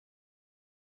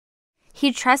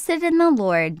He trusted in the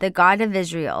Lord, the God of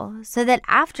Israel, so that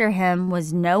after him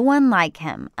was no one like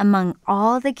him among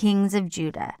all the kings of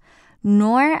Judah,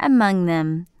 nor among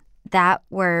them that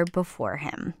were before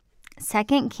him.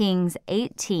 2 Kings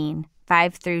 18,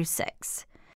 5-6.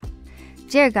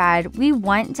 Dear God, we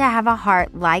want to have a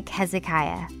heart like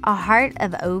Hezekiah, a heart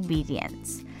of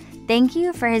obedience. Thank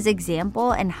you for his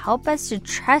example and help us to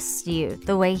trust you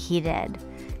the way he did.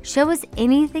 Show us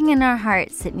anything in our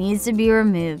hearts that needs to be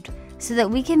removed so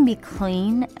that we can be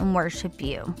clean and worship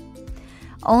you.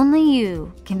 Only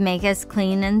you can make us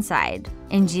clean inside.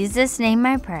 In Jesus' name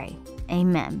I pray.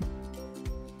 Amen.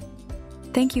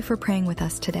 Thank you for praying with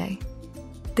us today.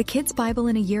 The Kids Bible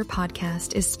in a Year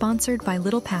podcast is sponsored by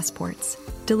Little Passports,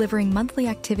 delivering monthly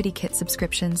activity kit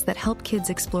subscriptions that help kids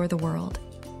explore the world,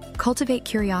 cultivate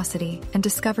curiosity, and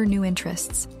discover new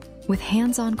interests, with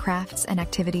hands-on crafts and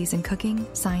activities in cooking,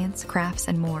 science, crafts,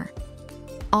 and more,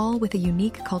 all with a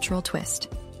unique cultural twist.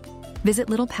 Visit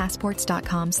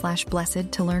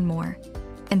littlepassports.com/blessed to learn more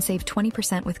and save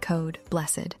 20% with code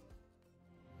BLESSED.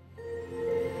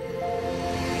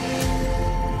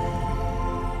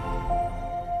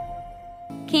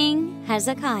 King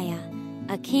Hezekiah,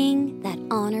 a king that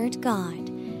honored God.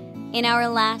 In our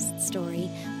last story,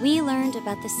 we learned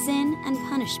about the sin and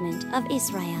punishment of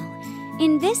Israel.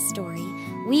 In this story,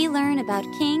 we learn about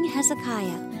King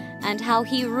Hezekiah and how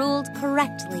he ruled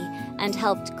correctly and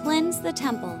helped cleanse the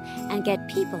temple and get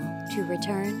people to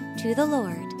return to the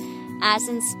Lord, as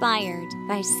inspired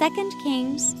by 2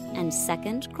 Kings and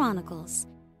 2 Chronicles.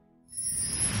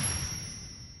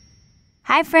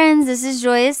 Hi friends, this is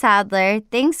Joya Sadler.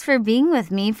 Thanks for being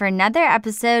with me for another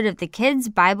episode of the Kids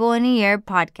Bible in a Year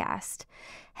podcast.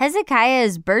 Hezekiah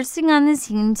is bursting on the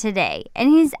scene today, and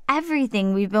he's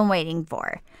everything we've been waiting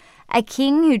for. A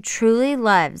king who truly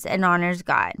loves and honors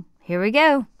God. Here we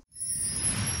go.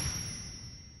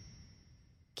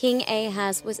 King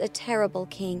Ahaz was a terrible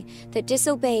king that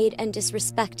disobeyed and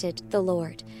disrespected the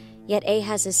Lord. Yet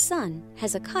Ahaz's son,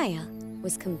 Hezekiah,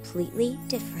 was completely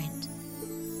different.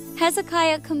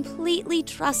 Hezekiah completely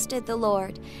trusted the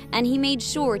Lord, and he made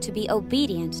sure to be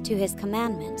obedient to his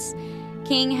commandments.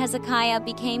 King Hezekiah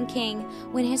became king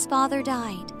when his father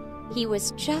died. He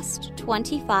was just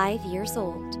 25 years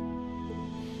old.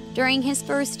 During his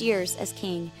first years as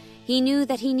king, he knew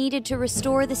that he needed to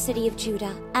restore the city of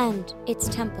Judah and its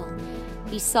temple.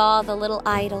 He saw the little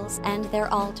idols and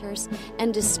their altars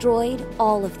and destroyed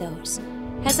all of those.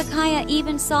 Hezekiah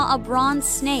even saw a bronze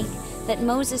snake that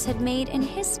Moses had made in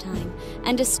his time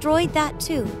and destroyed that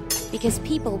too, because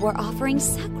people were offering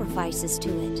sacrifices to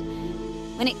it.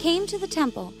 When it came to the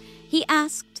temple, he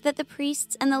asked that the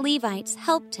priests and the Levites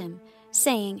helped him,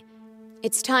 saying,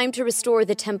 "It's time to restore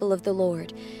the temple of the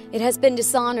Lord. It has been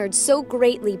dishonored so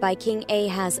greatly by King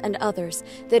Ahaz and others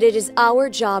that it is our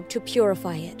job to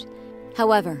purify it.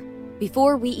 However,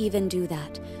 before we even do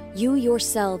that, you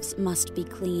yourselves must be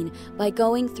clean by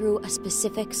going through a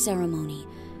specific ceremony.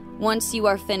 Once you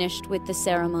are finished with the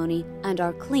ceremony and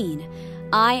are clean,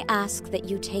 I ask that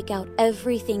you take out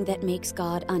everything that makes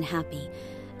God unhappy.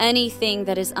 Anything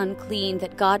that is unclean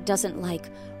that God doesn't like,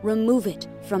 remove it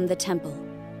from the temple.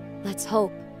 Let's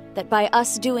hope that by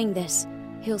us doing this,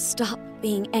 he'll stop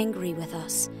being angry with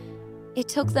us." It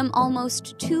took them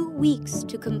almost 2 weeks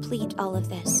to complete all of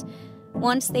this.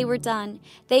 Once they were done,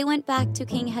 they went back to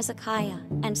King Hezekiah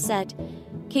and said,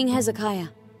 "King Hezekiah,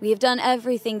 we have done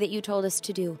everything that you told us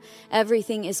to do.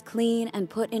 Everything is clean and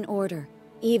put in order.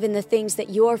 Even the things that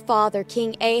your father,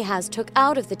 King Ahaz, took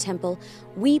out of the temple,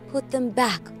 we put them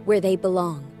back where they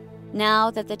belong." Now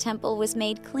that the temple was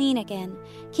made clean again,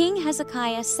 King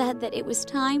Hezekiah said that it was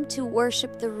time to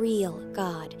worship the real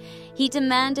God. He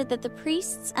demanded that the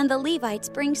priests and the Levites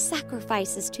bring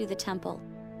sacrifices to the temple.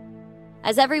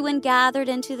 As everyone gathered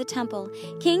into the temple,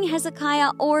 King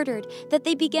Hezekiah ordered that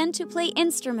they begin to play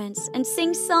instruments and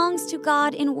sing songs to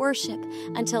God in worship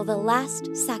until the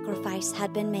last sacrifice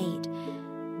had been made.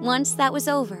 Once that was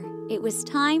over, it was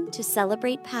time to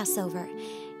celebrate Passover.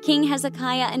 King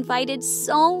Hezekiah invited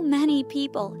so many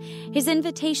people. His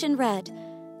invitation read,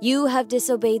 "You have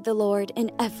disobeyed the Lord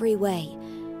in every way.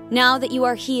 Now that you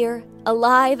are here,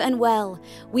 alive and well,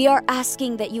 we are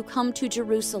asking that you come to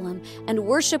Jerusalem and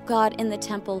worship God in the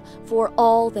temple for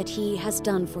all that he has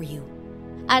done for you."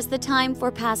 As the time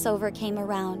for Passover came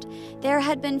around, there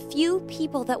had been few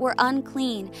people that were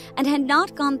unclean and had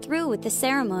not gone through with the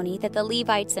ceremony that the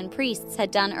Levites and priests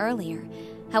had done earlier.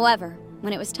 However,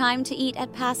 when it was time to eat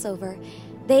at Passover,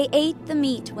 they ate the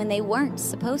meat when they weren't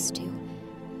supposed to.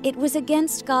 It was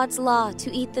against God's law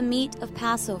to eat the meat of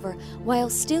Passover while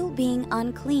still being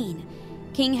unclean.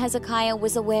 King Hezekiah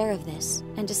was aware of this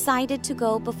and decided to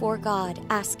go before God,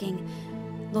 asking,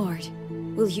 "Lord,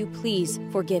 will you please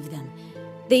forgive them?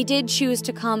 They did choose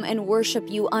to come and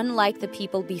worship you unlike the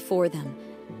people before them.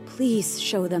 Please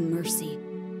show them mercy."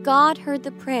 God heard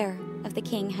the prayer of the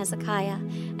King Hezekiah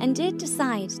and did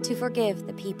decide to forgive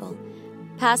the people.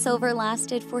 Passover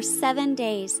lasted for 7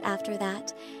 days after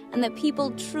that, and the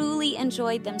people truly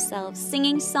enjoyed themselves,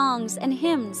 singing songs and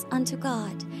hymns unto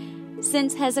God.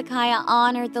 Since Hezekiah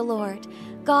honored the Lord,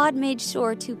 God made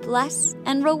sure to bless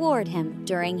and reward him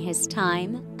during his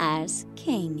time as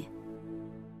king.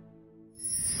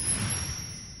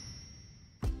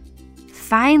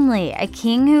 Finally, a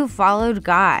king who followed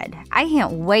God. I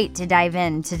can't wait to dive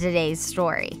into today's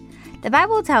story. The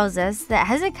Bible tells us that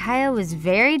Hezekiah was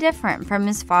very different from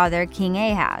his father, King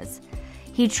Ahaz.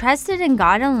 He trusted in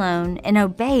God alone and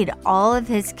obeyed all of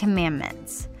his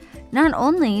commandments. Not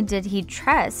only did he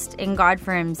trust in God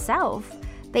for himself,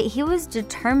 but he was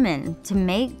determined to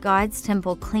make God's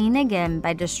temple clean again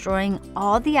by destroying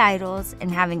all the idols and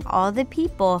having all the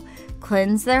people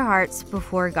cleanse their hearts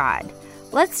before God.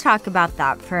 Let's talk about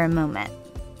that for a moment.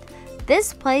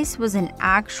 This place was an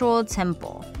actual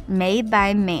temple made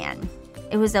by man.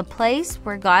 It was a place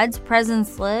where God's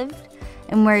presence lived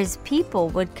and where his people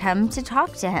would come to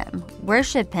talk to him,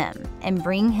 worship him, and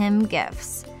bring him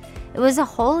gifts. It was a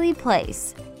holy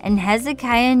place, and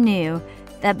Hezekiah knew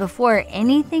that before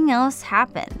anything else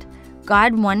happened,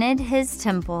 God wanted his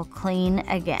temple clean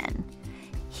again.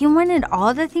 He wanted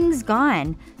all the things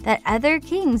gone that other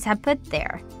kings had put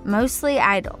there, mostly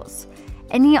idols.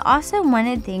 And he also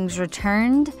wanted things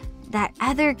returned that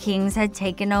other kings had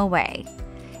taken away.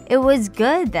 It was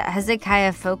good that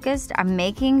Hezekiah focused on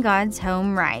making God's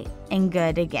home right and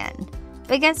good again.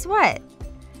 But guess what?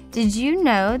 Did you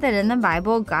know that in the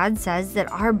Bible, God says that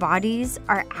our bodies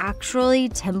are actually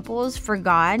temples for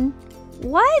God?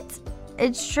 What?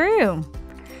 It's true.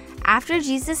 After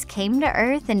Jesus came to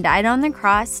earth and died on the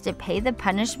cross to pay the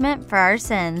punishment for our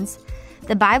sins,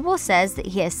 the Bible says that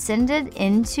he ascended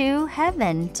into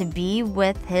heaven to be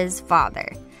with his Father.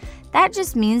 That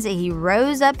just means that he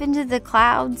rose up into the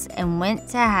clouds and went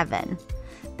to heaven.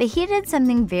 But he did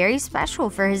something very special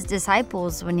for his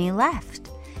disciples when he left.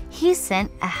 He sent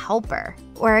a helper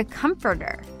or a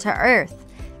comforter to earth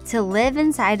to live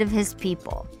inside of his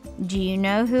people. Do you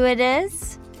know who it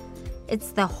is?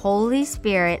 It's the Holy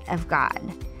Spirit of God.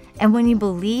 And when you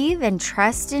believe and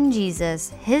trust in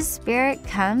Jesus, his Spirit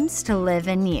comes to live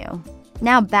in you.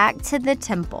 Now back to the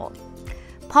temple.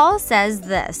 Paul says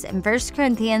this in 1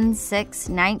 Corinthians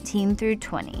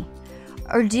 6:19-20.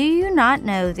 Or do you not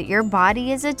know that your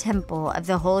body is a temple of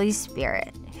the Holy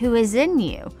Spirit, who is in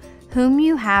you, whom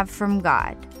you have from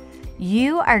God?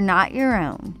 You are not your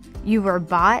own. You were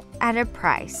bought at a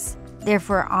price.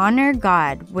 Therefore honor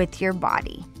God with your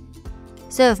body.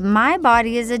 So if my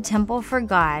body is a temple for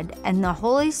God and the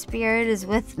Holy Spirit is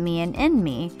with me and in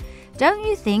me, don't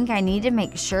you think I need to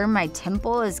make sure my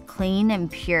temple is clean and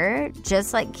pure,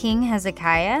 just like King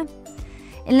Hezekiah?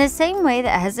 In the same way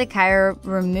that Hezekiah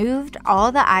removed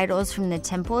all the idols from the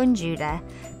temple in Judah,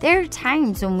 there are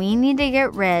times when we need to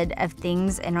get rid of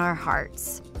things in our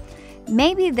hearts.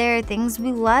 Maybe there are things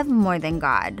we love more than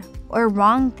God, or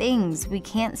wrong things we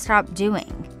can't stop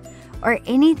doing, or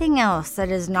anything else that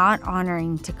is not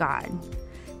honoring to God.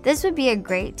 This would be a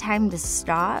great time to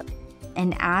stop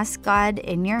and ask God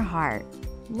in your heart,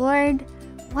 Lord,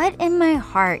 what in my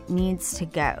heart needs to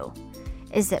go?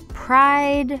 Is it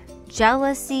pride,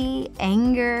 jealousy,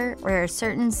 anger, or a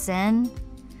certain sin?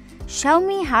 Show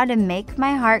me how to make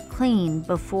my heart clean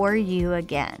before you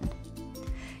again.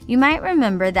 You might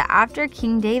remember that after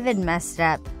King David messed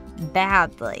up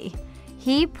badly,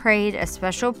 he prayed a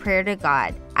special prayer to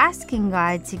God, asking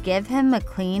God to give him a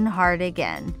clean heart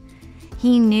again.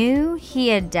 He knew he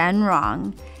had done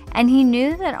wrong, and he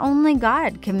knew that only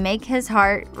God could make his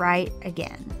heart right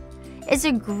again. It's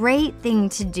a great thing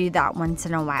to do that once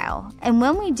in a while, and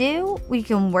when we do, we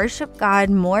can worship God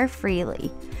more freely,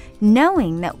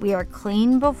 knowing that we are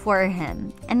clean before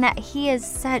him and that he is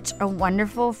such a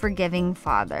wonderful, forgiving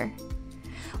Father.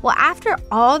 Well, after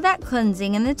all that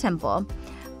cleansing in the temple,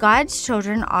 God's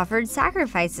children offered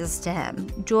sacrifices to him,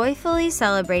 joyfully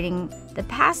celebrating the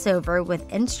Passover with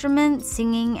instruments,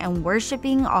 singing, and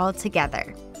worshiping all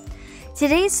together.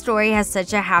 Today's story has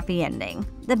such a happy ending.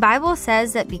 The Bible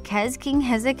says that because King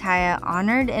Hezekiah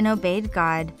honored and obeyed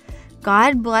God,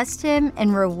 God blessed him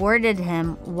and rewarded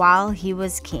him while he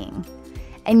was king.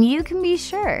 And you can be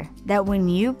sure that when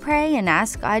you pray and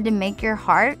ask God to make your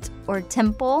heart or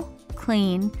temple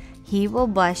clean, he will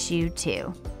bless you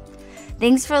too.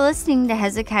 Thanks for listening to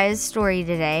Hezekiah's story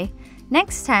today.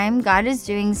 Next time, God is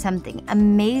doing something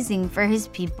amazing for his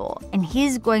people, and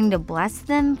he's going to bless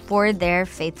them for their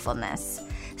faithfulness.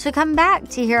 So come back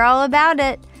to hear all about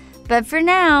it. But for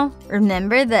now,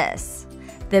 remember this.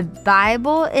 The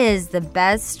Bible is the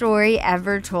best story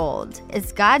ever told.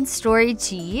 It's God's story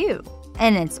to you,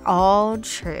 and it's all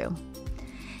true.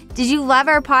 Did you love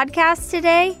our podcast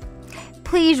today?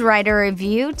 Please write a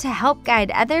review to help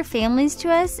guide other families to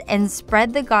us and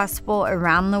spread the gospel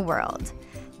around the world.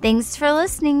 Thanks for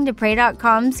listening to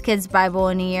Pray.com's Kids Bible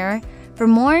in a Year. For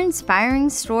more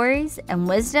inspiring stories and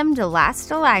wisdom to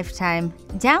last a lifetime,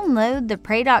 download the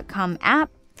Pray.com app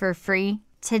for free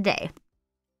today.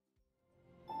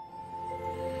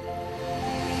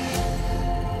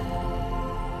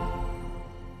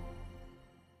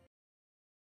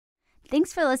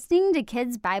 Thanks for listening to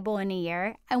Kids Bible in a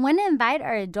Year. I want to invite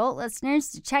our adult listeners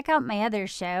to check out my other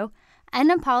show,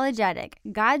 Unapologetic,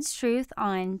 God's Truth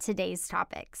on Today's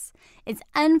Topics. It's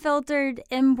unfiltered,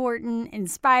 important,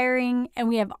 inspiring, and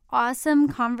we have awesome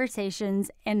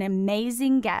conversations and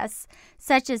amazing guests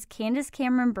such as Candace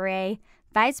Cameron Bray,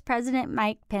 Vice President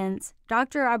Mike Pence,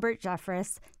 Dr. Robert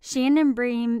Jeffress, Shannon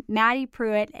Bream, Maddie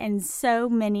Pruitt, and so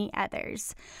many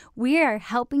others. We are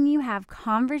helping you have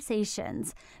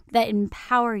conversations that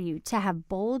empower you to have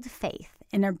bold faith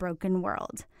in a broken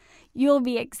world. You'll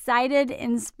be excited,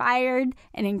 inspired,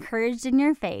 and encouraged in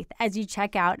your faith as you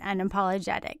check out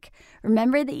Unapologetic.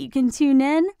 Remember that you can tune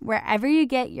in wherever you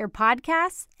get your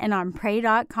podcasts and on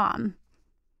Pray.com.